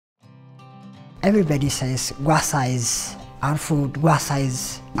Everybody says Guassa is our food, Guassa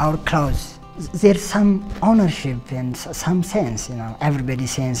is our clothes. There's some ownership and some sense, you know. Everybody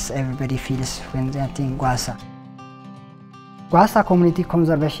sense, everybody feels when they think Guassa. Guassa Community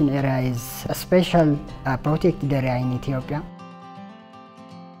Conservation Area is a special protected area in Ethiopia.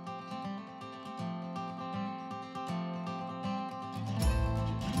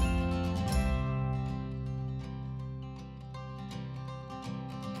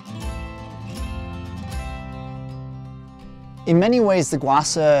 In many ways, the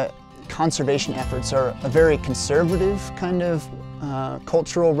Guassa conservation efforts are a very conservative kind of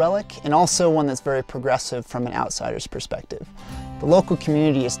cultural relic, and also one that's very progressive from an outsider's perspective. The local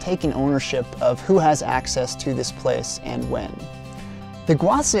community has taken ownership of who has access to this place and when. The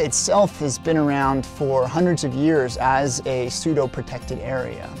Guassa itself has been around for hundreds of years as a pseudo-protected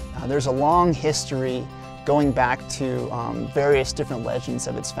area. There's a long history going back to various different legends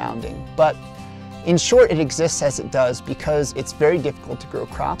of its founding. But in short, it exists as it does because it's very difficult to grow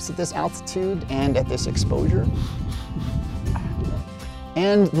crops at this altitude and at this exposure.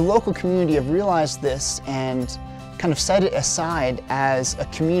 And the local community have realized this and kind of set it aside as a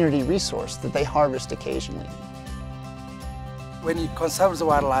community resource that they harvest occasionally. When you conserve the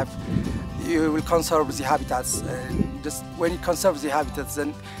wildlife, you will conserve the habitats. Just when you conserve the habitats,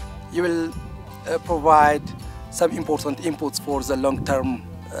 then you will provide some important inputs for the long-term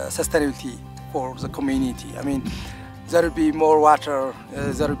sustainability for the community. I mean, there will be more water,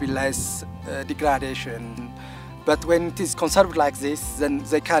 there will be less degradation. But when it is conserved like this, then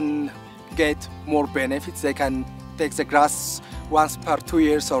they can get more benefits. They can take the grass once per 2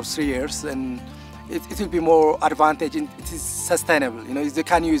 years or 3 years, and it will be more advantage. It is sustainable. You know, they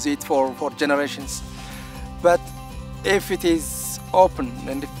can use it for generations. But if it is open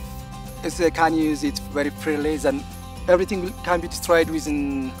and if they can use it very freely, then everything can be destroyed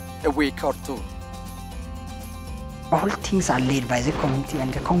within a week or two. All things are led by the community,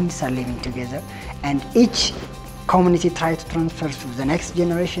 and the communities are living together, and each community tries to transfer to the next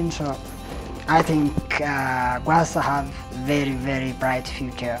generation. So I think Guassa have very, very bright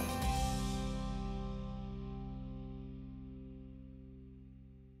future.